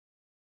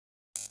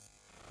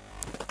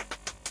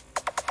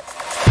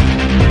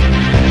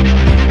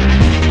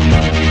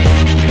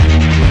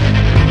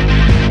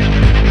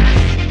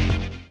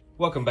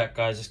Welcome back,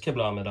 guys. It's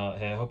Kibla Ahmed out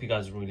here. Hope you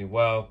guys are really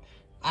well.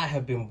 I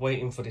have been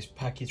waiting for this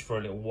package for a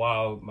little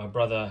while. My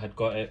brother had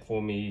got it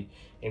for me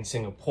in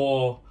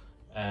Singapore,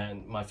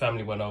 and my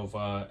family went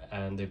over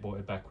and they brought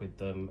it back with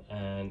them.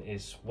 And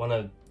it's one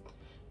of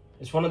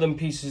them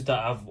pieces that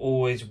I've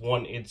always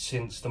wanted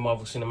since the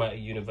Marvel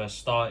Cinematic Universe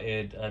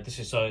started.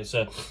 It's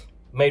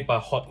made by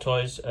Hot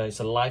Toys.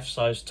 It's a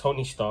life-size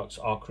Tony Stark's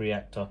Arc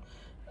Reactor,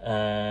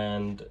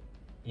 and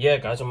yeah,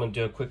 guys, I'm gonna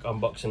do a quick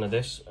unboxing of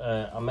this.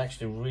 I'm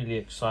actually really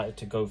excited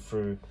to go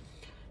through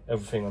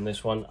everything on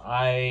this one.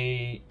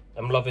 I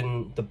am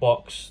loving the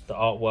box, the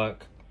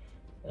artwork.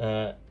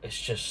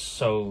 It's just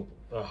so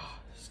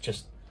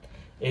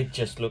it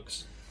just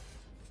looks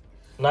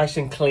nice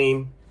and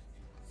clean.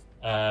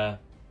 I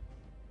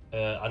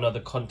know the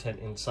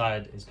content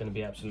inside is going to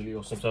be absolutely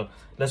awesome, so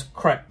let's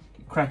crack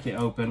it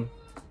open.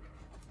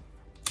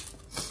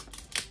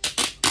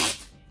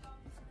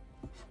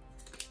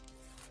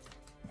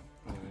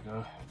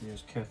 Be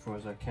as careful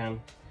as I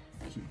can,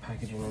 keep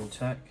packaging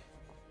intact.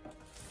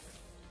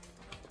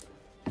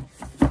 Oh,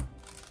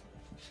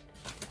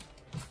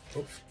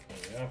 there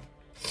we go.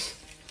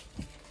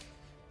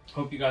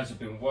 Hope you guys have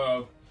been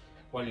well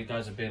while you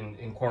guys have been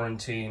in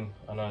quarantine.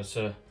 I know it's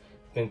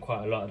been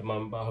quite a lot at the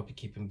moment, but I hope you're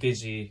keeping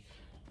busy,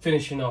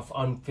 finishing off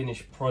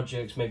unfinished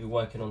projects, maybe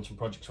working on some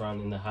projects around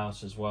in the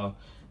house as well.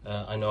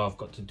 I know I've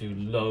got to do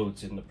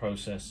loads in the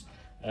process,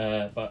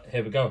 but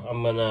here we go.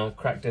 I'm gonna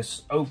crack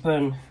this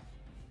open.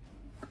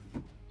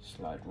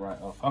 Slide right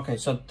off. Okay,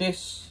 so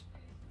this,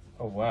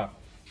 oh wow,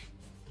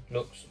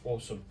 looks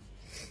awesome.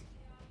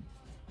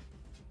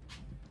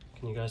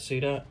 Can you guys see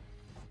that?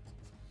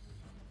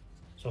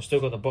 So I've still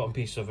got the bottom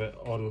piece of it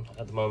on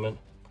at the moment.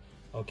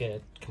 I'll get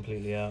it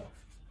completely out.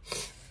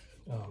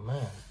 Oh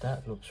man,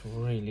 that looks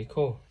really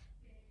cool.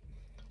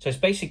 So it's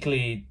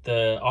basically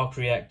the Arc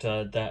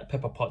Reactor that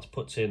Pepper Potts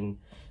puts in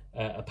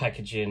a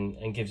packaging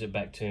and gives it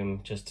back to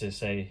him, just to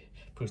say,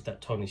 proves that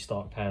Tony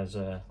Stark has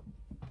a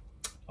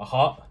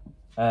heart.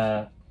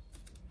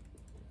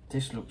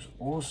 This looks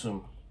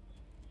awesome.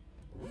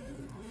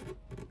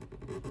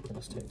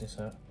 Let's take this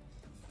out.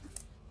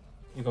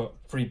 You've got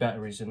 3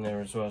 batteries in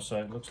there as well, so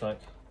it looks like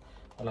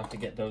I'll have to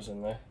get those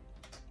in there.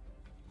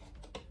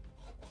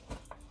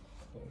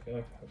 There we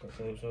go, I've got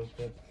those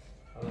open.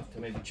 I'll have to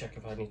maybe check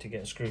if I need to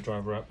get a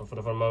screwdriver out, but for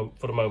the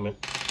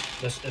moment,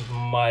 let's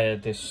admire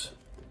this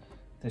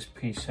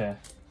piece here.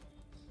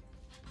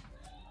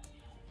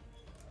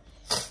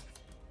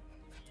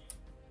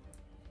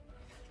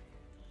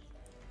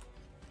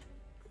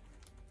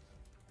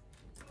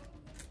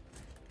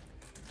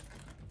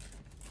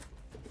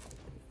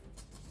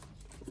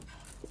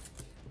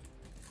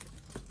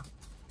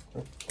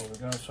 There we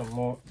go, some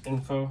more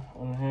info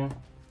on here.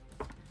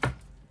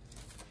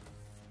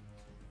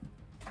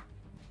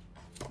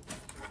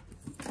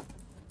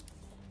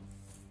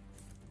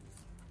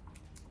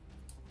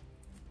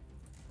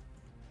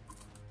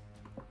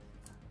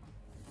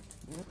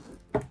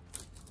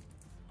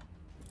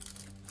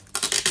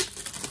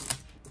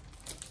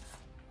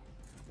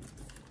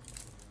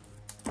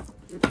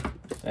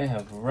 They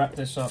have wrapped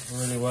this up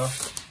really well,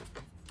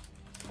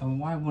 and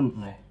why wouldn't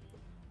they?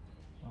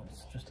 Oh,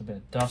 it's just a bit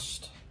of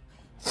dust.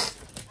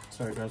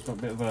 Sorry guys, got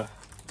a bit of a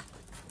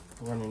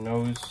runny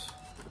nose.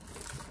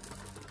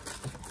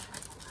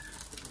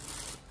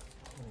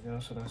 There we go,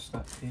 so that's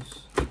that piece.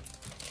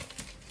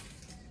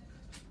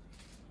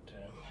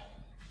 Damn.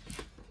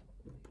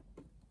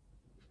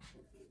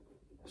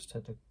 Let's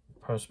take the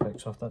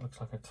perspex off. That looks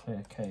like a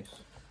clear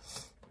case.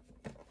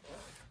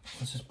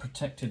 This is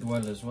protected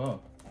well as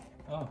well.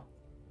 Oh,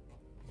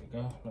 there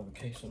we go, another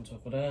case on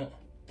top of that.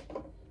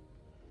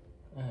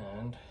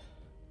 And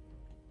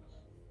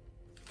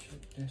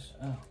check this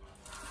out.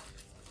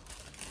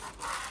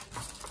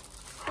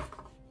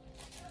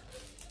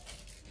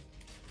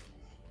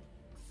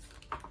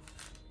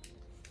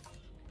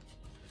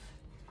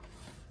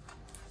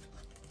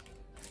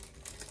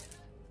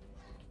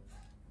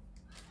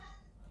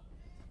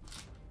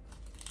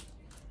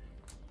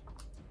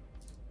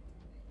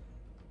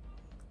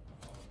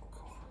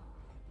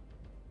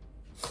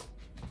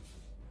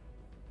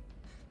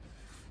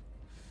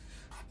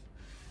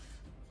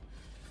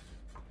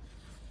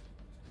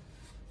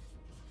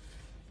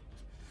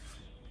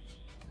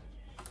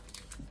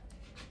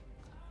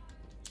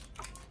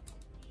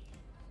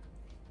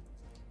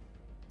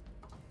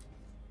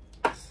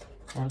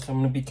 Alright, so I'm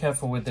going to be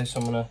careful with this.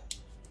 I'm going to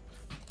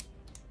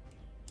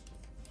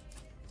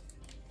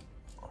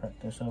crack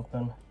this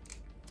open.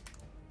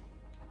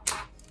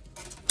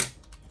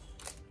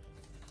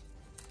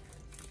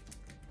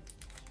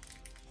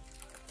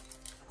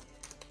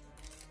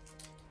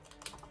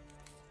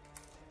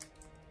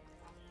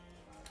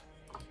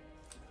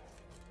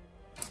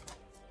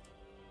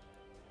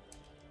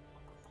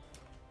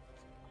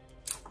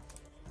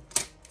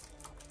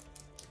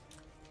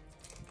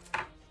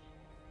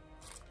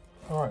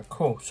 Alright,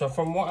 cool. So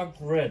from what I've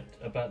read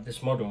about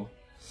this model,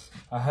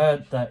 I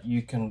heard that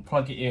you can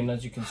plug it in.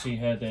 As you can see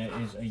here, there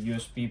is a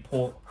USB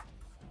port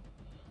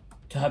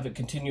to have it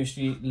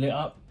continuously lit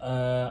up.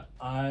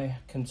 I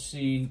can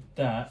see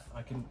that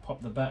I can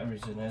pop the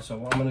batteries in there. So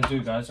what I'm going to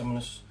do, guys, I'm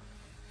going to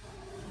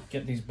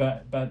get these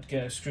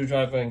get a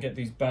screwdriver and get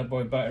these bad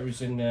boy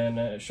batteries in there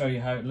and show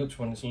you how it looks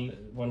when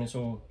it's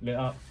all lit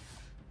up.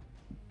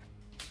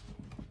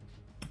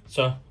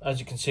 So as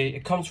you can see,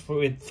 it comes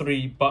with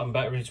 3 button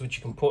batteries which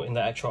you can put in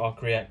the actual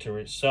arc reactor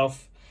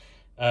itself.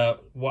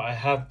 What I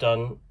have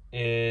done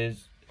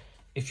is,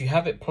 if you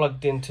have it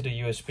plugged into the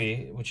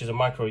USB, which is a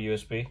micro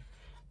USB,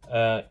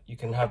 you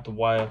can have the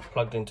wire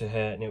plugged into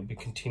here and it will be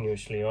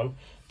continuously on.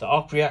 The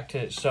arc reactor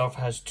itself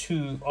has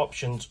 2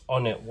 options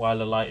on it while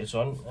the light is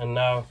on, and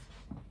now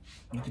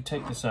you can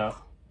take this out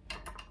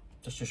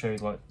just to show you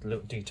like the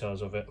little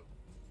details of it.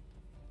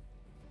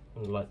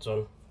 And the light's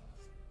on.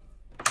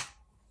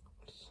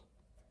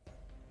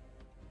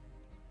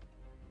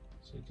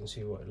 So you can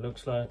see what it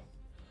looks like.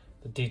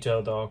 The detail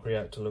of the arc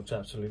reactor looks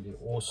absolutely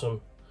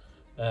awesome.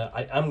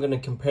 I am going to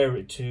compare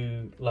it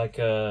to like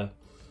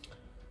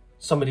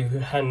somebody who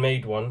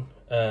handmade one,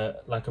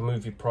 like a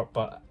movie prop,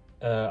 but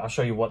I'll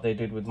show you what they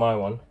did with my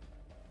one,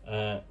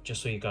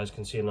 just so you guys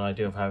can see an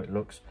idea of how it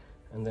looks.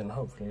 And then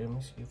hopefully, let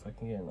me see if I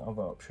can get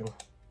another option.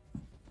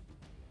 It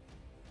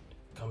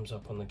comes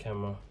up on the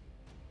camera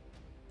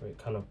where it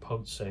kind of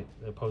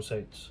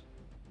pulsates.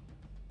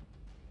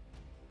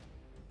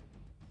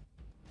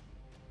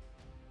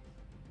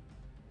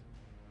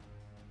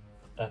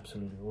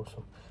 Absolutely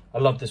awesome. I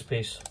love this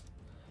piece.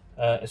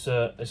 It's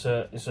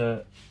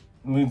a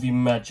movie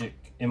magic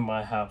in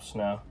my house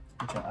now,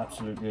 which I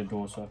absolutely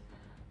adore. So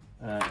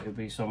it'll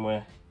be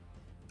somewhere.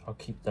 I'll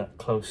keep that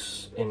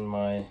close in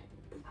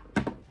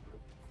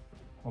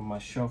on my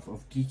shelf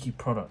of geeky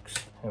products.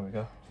 Here we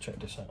go. Check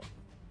this out.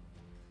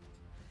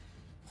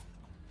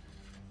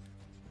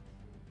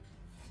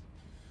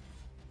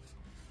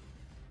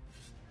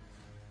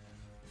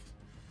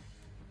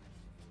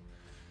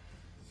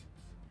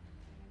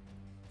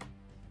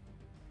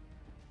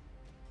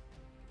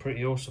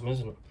 Pretty awesome,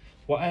 isn't it?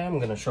 What I am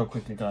going to show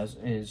quickly, guys,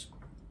 is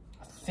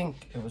I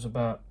think it was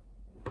about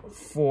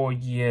 4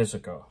 years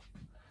ago,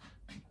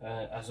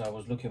 as I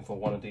was looking for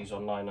one of these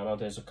online. I know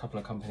there's a couple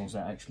of companies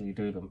that actually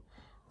do them.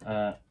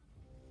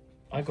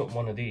 I got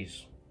one of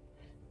these,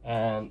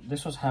 and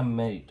this was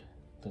handmade,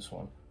 this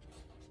one.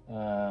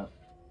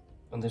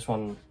 And this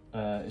one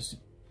is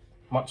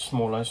much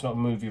smaller. It's not a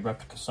movie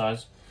replica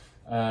size.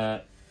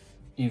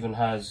 Even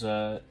has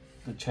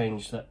the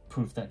change that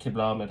proof that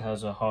Qibla Ahmed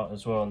has a heart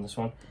as well on this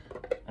one.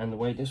 And the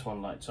way this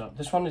one lights up,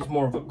 this one is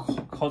more of a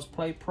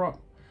cosplay prop.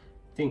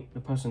 I think the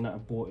person that I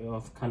bought it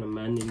off kind of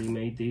manually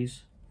made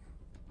these.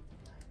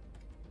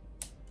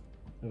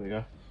 There we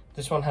go.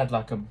 This one had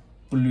like a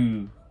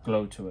blue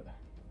glow to it,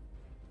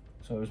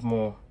 so it was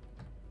more,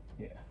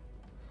 yeah.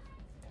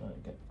 Can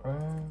I get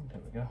around?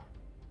 There we go.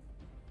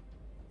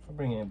 If I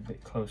bring it a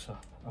bit closer,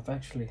 I've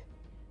actually,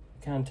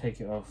 I can take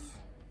it off.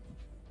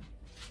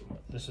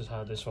 This is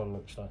how this one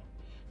looks like.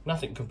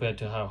 Nothing compared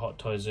to how Hot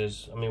Toys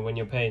is. I mean, when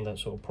you're paying that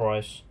sort of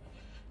price,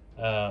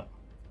 but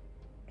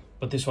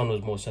this one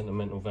was more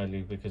sentimental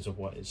value because of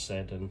what it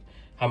said and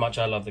how much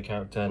I love the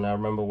character. And I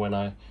remember when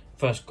I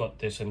first got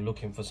this and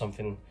looking for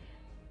something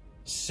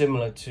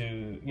similar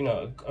to, you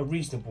know, a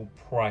reasonable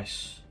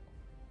price,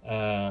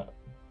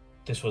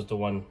 this was the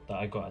one that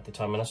I got at the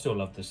time, and I still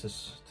love this.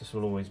 This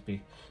will always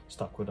be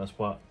stuck with us.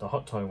 But the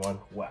Hot Toy one,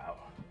 wow.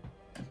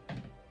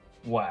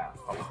 Wow,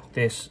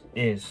 this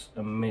is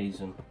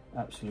amazing.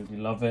 Absolutely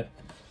love it.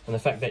 And the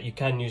fact that you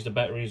can use the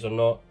batteries or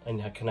not, and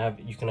you can have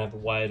it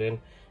wired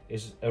in,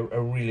 is a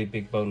really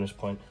big bonus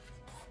point.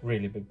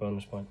 Really big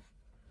bonus point.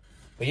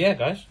 But yeah,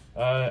 guys,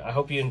 I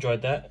hope you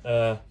enjoyed that.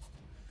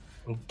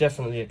 I'm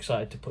definitely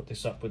excited to put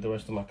this up with the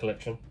rest of my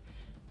collection.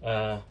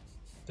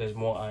 There's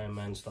more Iron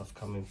Man stuff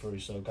coming through,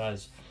 so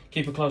guys,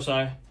 keep a close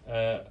eye.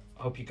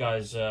 Hope you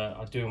guys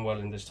are doing well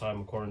in this time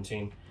of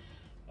quarantine.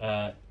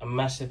 A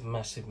massive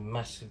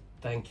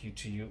thank you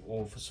to you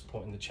all for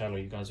supporting the channel.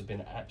 You guys have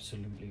been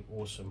absolutely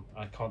awesome.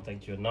 I can't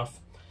thank you enough.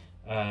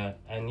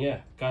 And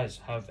yeah,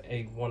 guys, have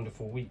a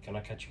wonderful week, and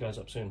I'll catch you guys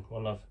up soon.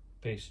 One love.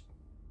 Peace.